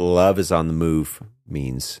don't know what love is on the move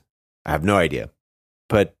means. I have no idea.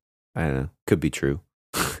 But, I don't know. Could be true.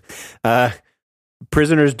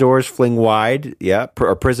 Prisoners' doors fling wide. Yeah.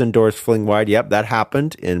 Or prison doors fling wide. Yep. That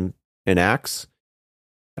happened in Acts.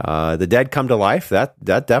 The dead come to life. That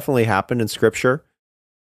definitely happened in Scripture.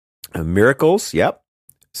 Miracles. Yep.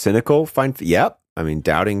 Cynical. Yep. I mean,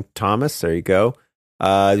 doubting Thomas. There you go.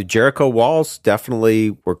 The Jericho walls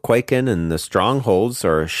definitely were quaking, and the strongholds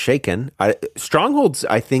are shaken. Strongholds,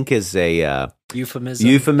 I think, is a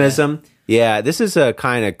euphemism. Yeah, this is a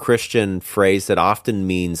kind of Christian phrase that often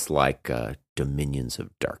means like dominions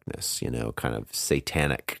of darkness, kind of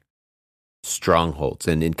satanic strongholds.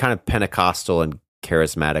 And in kind of Pentecostal and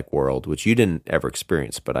charismatic world, which you didn't ever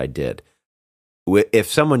experience, but I did. If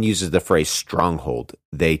someone uses the phrase stronghold,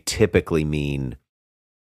 they typically mean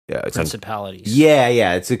principalities.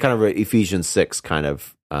 Yeah. It's a kind of a Ephesians 6 kind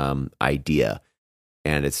of idea.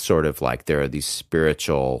 And it's sort of like there are these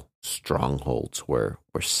spiritual strongholds where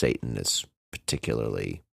Satan is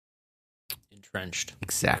particularly entrenched.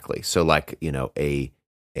 Exactly. So like, like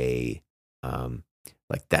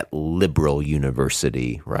that liberal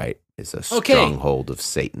university, right, is a stronghold of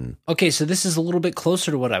Satan. Okay, so this is a little bit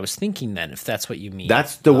closer to what I was thinking then, if that's what you mean.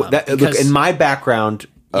 That's look, in my background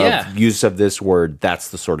of use of this word, that's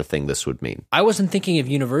the sort of thing this would mean. I wasn't thinking of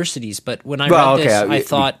universities, but when I read this, I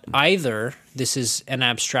thought either this is an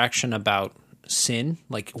abstraction about sin,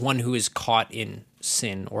 like one who is caught in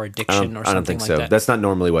sin or addiction or something like that. I don't think so. That's not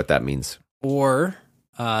normally what that means. Or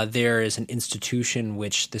there is an institution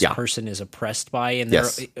which this person is oppressed by, and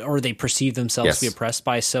or they perceive themselves to be oppressed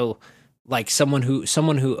by. So, like someone who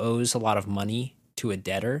owes a lot of money to a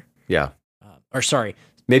debtor. Yeah.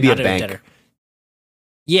 Maybe a bank. Debtor.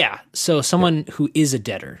 Yeah. So someone who is a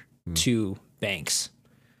debtor to banks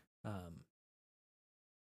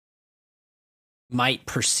might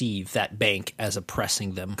perceive that bank as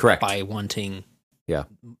oppressing them by wanting the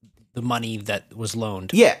money that was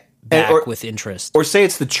loaned. Yeah. Back with interest. Or say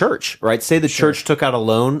it's the church, right? Say the church took out a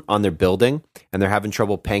loan on their building and they're having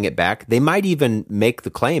trouble paying it back. They might even make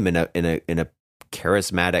the claim in a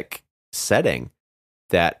charismatic setting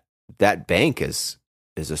that bank is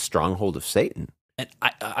a stronghold of Satan. And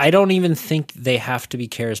I don't even think they have to be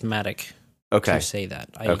charismatic to say that.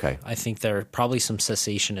 I think there are probably some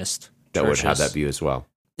cessationist that churches would have that view as well.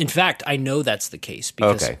 In fact, I know that's the case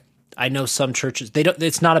because I know some churches, they don't.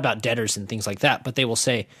 It's not about debtors and things like that, but they will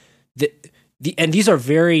say that and these are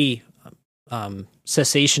very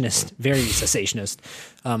cessationist,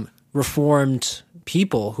 reformed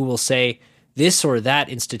people who will say this or that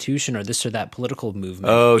institution or this or that political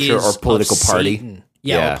movement. Or political party. Satan.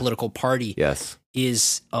 Yeah, or political party. Yes,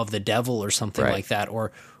 is of the devil or something like that,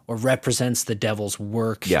 or represents the devil's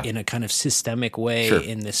work in a kind of systemic way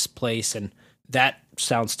in this place, and that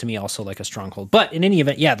sounds to me also like a stronghold. But in any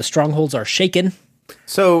event, the strongholds are shaken.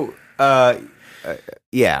 So, I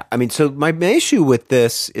mean, so my issue with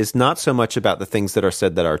this is not so much about the things that are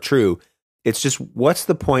said that are true. It's just, what's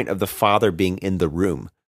the point of the Father being in the room?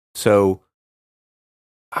 So,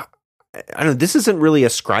 I don't know, this isn't really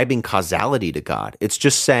ascribing causality to God. It's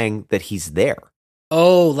just saying that he's there.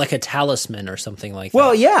 Oh, like a talisman or something like that.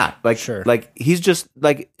 Well, yeah. Like, Sure. like he's just,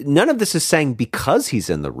 like, none of this is saying because he's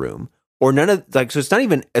in the room, or none of, like, so it's not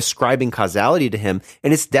even ascribing causality to him,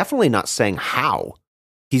 and it's definitely not saying how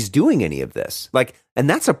he's doing any of this. Like, and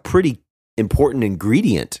that's a pretty important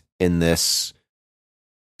ingredient in this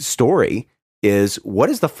story, is what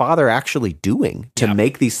is the Father actually doing to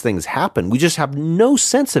make these things happen? We just have no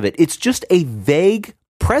sense of it. It's just a vague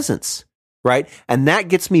presence, right? And that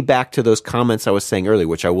gets me back to those comments I was saying earlier,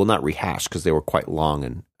 which I will not rehash because they were quite long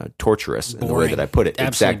and torturous in the way that I put it.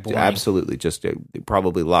 Absolutely. Just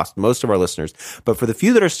probably lost most of our listeners. But for the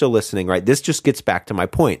few that are still listening, right, this just gets back to my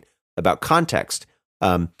point about context.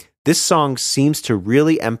 This song seems to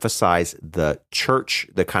really emphasize the church,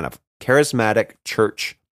 the kind of charismatic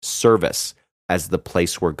church service as the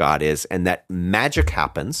place where God is, and that magic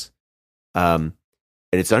happens, and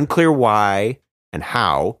it's unclear why and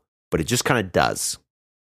how, but it just kind of does.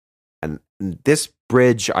 And this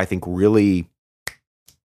bridge, I think, really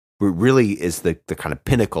is the kind of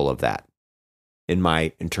pinnacle of that in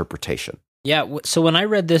my interpretation. Yeah, so when I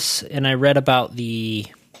read this, and I read about the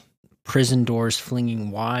prison doors flinging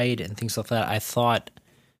wide and things like that, I thought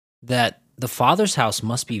that the Father's house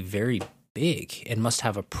must be very big and must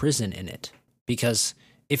have a prison in it. Because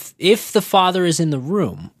if the Father is in the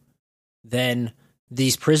room, then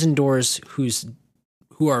these prison doors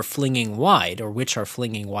who are flinging wide, or which are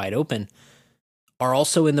flinging wide open, are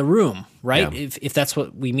also in the room, right? Yeah. If that's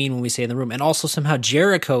what we mean when we say in the room. And also somehow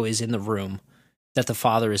Jericho is in the room that the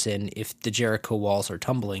Father is in if the Jericho walls are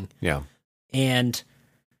tumbling. Yeah. And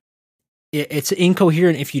it's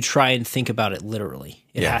incoherent if you try and think about it literally.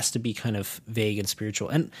 It has to be kind of vague and spiritual.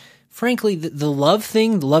 And frankly, the love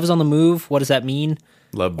thing, the love is on the move, what does that mean?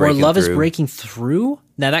 Love is breaking through.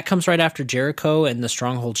 Now that comes right after Jericho and the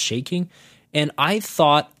stronghold shaking. And I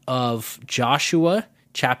thought of Joshua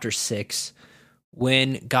chapter 6,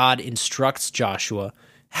 when God instructs Joshua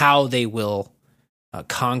how they will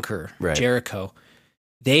conquer Jericho.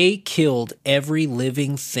 They killed every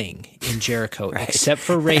living thing in Jericho except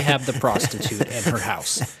for Rahab the prostitute and her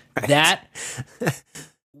house. That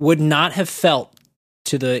would not have felt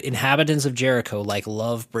to the inhabitants of Jericho like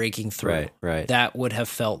love breaking through. Right. That would have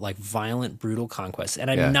felt like violent, brutal conquest.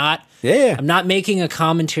 And I'm not making a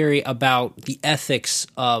commentary about the ethics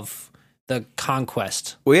of the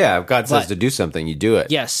conquest. Well, yeah, if God says to do something, you do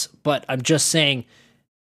it. Yes, but I'm just saying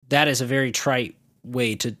that is a very trite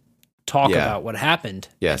way to talk about what happened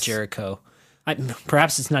at Jericho.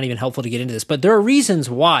 Perhaps it's not even helpful to get into this, but there are reasons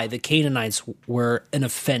why the Canaanites were an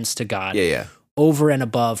offense to God. Over and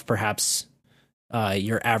above perhaps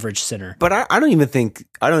your average sinner. But I don't even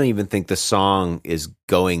think the song is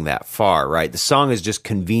going that far, right? The song is just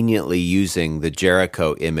conveniently using the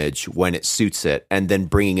Jericho image when it suits it, and then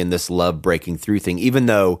bringing in this love breaking through thing, even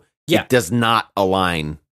though it does not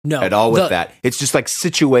align at all with that. It's just like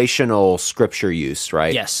situational scripture use,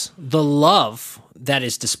 right? Yes. The love that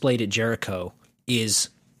is displayed at Jericho is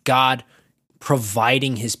God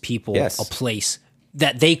providing his people a place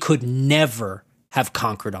that they could never have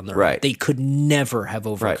conquered on their own. They could never have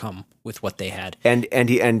overcome with what they had.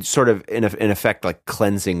 And sort of in effect like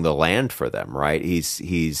cleansing the land for them, right?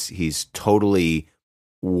 He's totally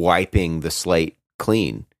wiping the slate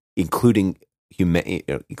clean, including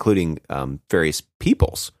various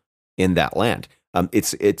peoples in that land.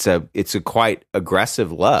 It's a quite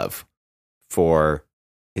aggressive love for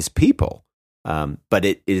his people, but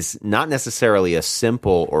it is not necessarily a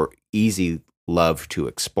simple or easy love to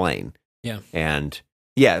explain. But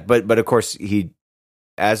of course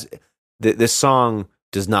this song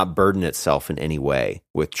does not burden itself in any way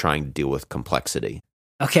with trying to deal with complexity.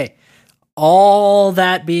 Okay, all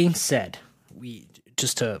that being said,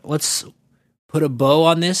 let's put a bow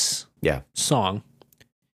on this song.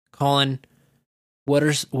 Colin, what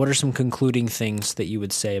are some concluding things that you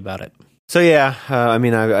would say about it? So I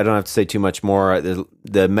mean, I don't have to say too much more.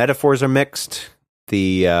 The metaphors are mixed.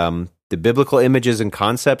 The biblical images and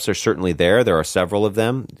concepts are certainly there. There are several of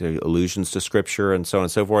them. There are allusions to Scripture and so on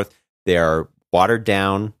and so forth. They are watered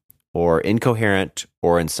down or incoherent,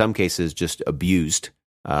 or in some cases just abused,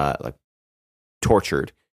 like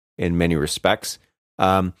tortured in many respects.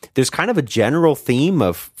 There's kind of a general theme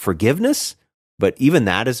of forgiveness, but even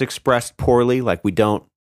that is expressed poorly. Like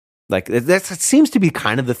that seems to be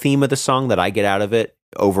kind of the theme of the song that I get out of it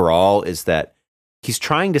overall, is that he's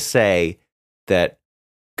trying to say that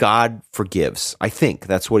God forgives. I think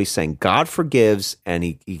that's what he's saying. God forgives, and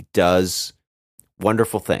he does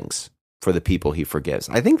wonderful things. for the people he forgives.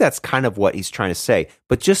 I think that's kind of what he's trying to say,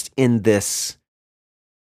 but just in this,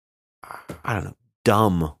 I don't know,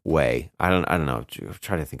 dumb way. I don't know. I'm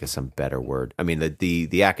trying to think of some better word. I mean,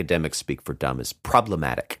 the academics speak for dumb is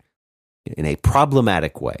problematic. In a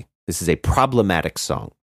problematic way. This is a problematic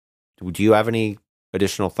song. Do you have any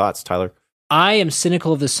additional thoughts, Tyler? I am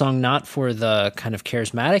cynical of this song, not for the kind of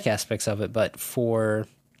charismatic aspects of it, but for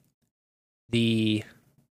the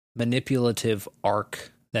manipulative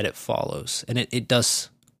arc that it follows. And it does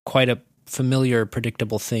quite a familiar,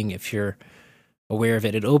 predictable thing if you're aware of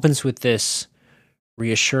it. It opens with this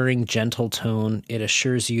reassuring, gentle tone. It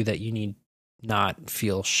assures you that you need not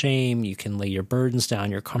feel shame. You can lay your burdens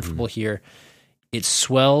down. You're comfortable here. It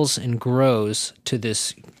swells and grows to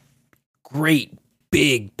this great,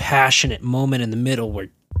 big, passionate moment in the middle where,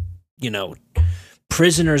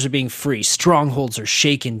 prisoners are being free, strongholds are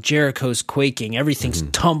shaken, Jericho's quaking, everything's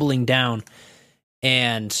tumbling down.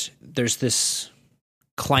 And there's this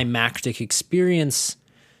climactic experience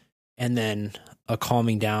and then a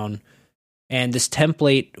calming down. And this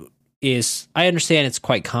template is, I understand it's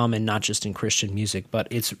quite common, not just in Christian music,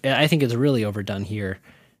 but I think it's really overdone here.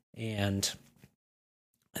 And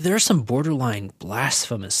there are some borderline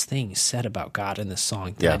blasphemous things said about God in this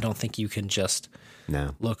song that I don't think you can just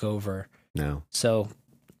look over. No. So,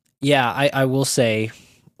 yeah, I will say,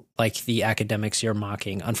 like the academics you're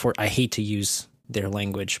mocking, I hate to use their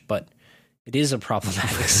language, but it is a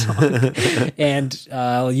problematic song. And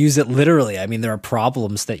I'll use it literally. I mean, there are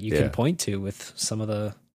problems that you can point to with some of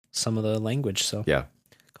the language. So,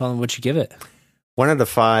 Colin, what'd you give it? 1 out of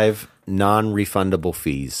 5 non-refundable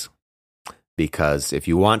fees. Because if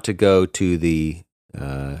you want to go to the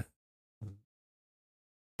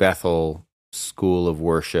Bethel School of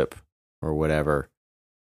Worship or whatever,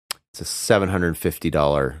 it's a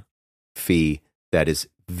 $750 fee that is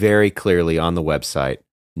very clearly on the website,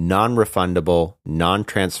 non-refundable,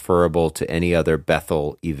 non-transferable to any other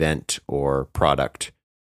Bethel event or product.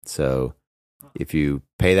 So if you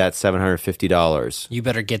pay that $750, you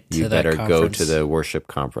better you better go to the worship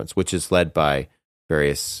conference, which is led by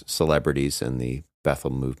various celebrities in the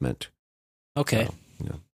Bethel movement. Okay.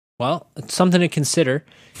 Well, it's something to consider.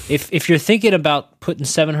 If you're thinking about putting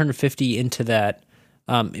 $750 into that,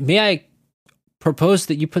 may I propose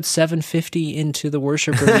that you put $750 into the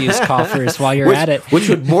worship reviews coffers while you're at it, which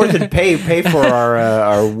would more than pay for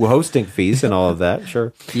our hosting fees and all of that.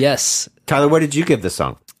 Sure. Yes. Tyler, what did you give this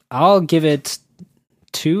song? I'll give it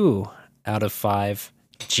 2 out of 5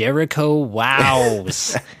 Jericho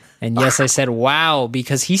wows. And yes, I said wow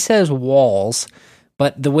because he says walls,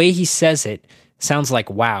 but the way he says it sounds like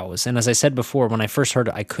wows. And as I said before, when I first heard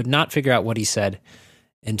it, I could not figure out what he said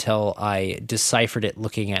until I deciphered it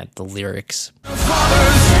looking at the lyrics.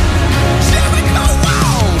 I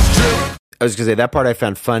was going to say that part I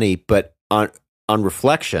found funny, but on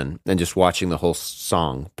reflection and just watching the whole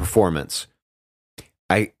song performance,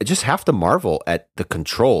 I just have to marvel at the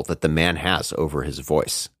control that the man has over his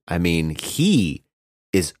voice. I mean, he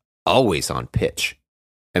is always on pitch.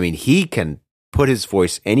 I mean, he can put his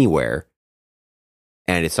voice anywhere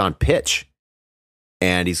and it's on pitch.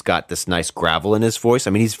 And he's got this nice gravel in his voice. I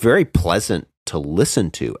mean, he's very pleasant to listen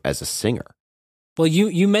to as a singer. Well,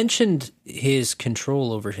 you mentioned his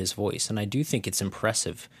control over his voice, and I do think it's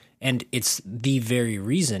impressive. And it's the very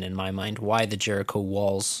reason, in my mind, why the Jericho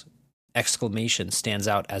Walls exclamation stands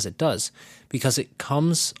out as it does. Because it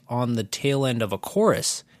comes on the tail end of a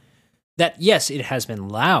chorus that, yes, it has been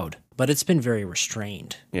loud, but it's been very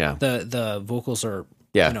restrained. Yeah. The vocals are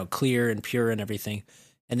clear and pure and everything.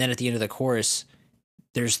 And then at the end of the chorus,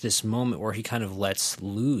 there's this moment where he kind of lets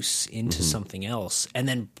loose into something else and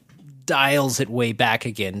then dials it way back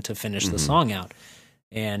again to finish the song out.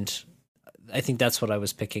 And I think that's what I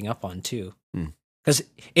was picking up on too. Because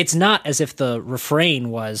it's not as if the refrain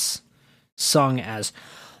was sung as,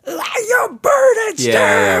 "Lay your burdens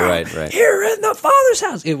down right. here in the Father's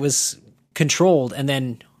house." It was controlled and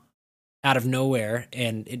then out of nowhere,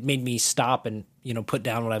 and it made me stop and put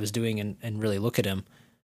down what I was doing and really look at him.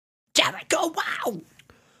 Jericho, wow!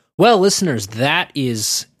 Well, listeners, that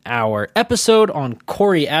is our episode on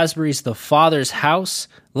Cory Asbury's The Father's House.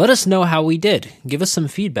 Let us know how we did. Give us some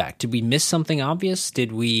feedback. Did we miss something obvious?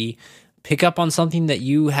 Did we pick up on something that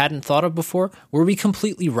you hadn't thought of before? Were we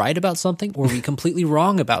completely right about something? Were we completely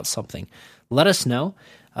wrong about something? Let us know.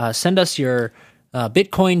 Send us your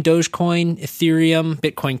Bitcoin, Dogecoin, Ethereum,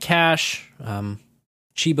 Bitcoin Cash,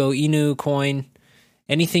 Shiba Inu coin,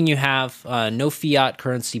 anything you have. No fiat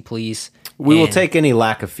currency, please. We will take any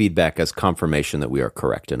lack of feedback as confirmation that we are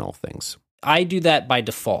correct in all things. I do that by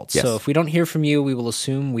default. Yes. So if we don't hear from you, we will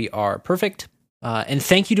assume we are perfect. And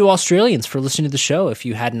thank you to Australians for listening to the show. If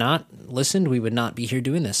you had not listened, we would not be here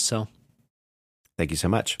doing this. So Thank you so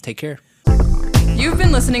much. take care. You've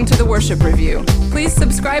been listening to The Worship Review. Please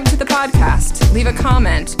subscribe to the podcast, leave a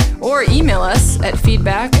comment, or email us at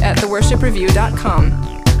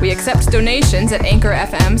feedback@theworshipreview.com. We accept donations at Anchor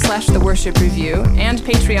FM/theworshipreview and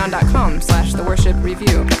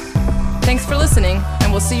patreon.com/theworshipreview. Thanks for listening,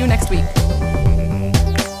 and we'll see you next week.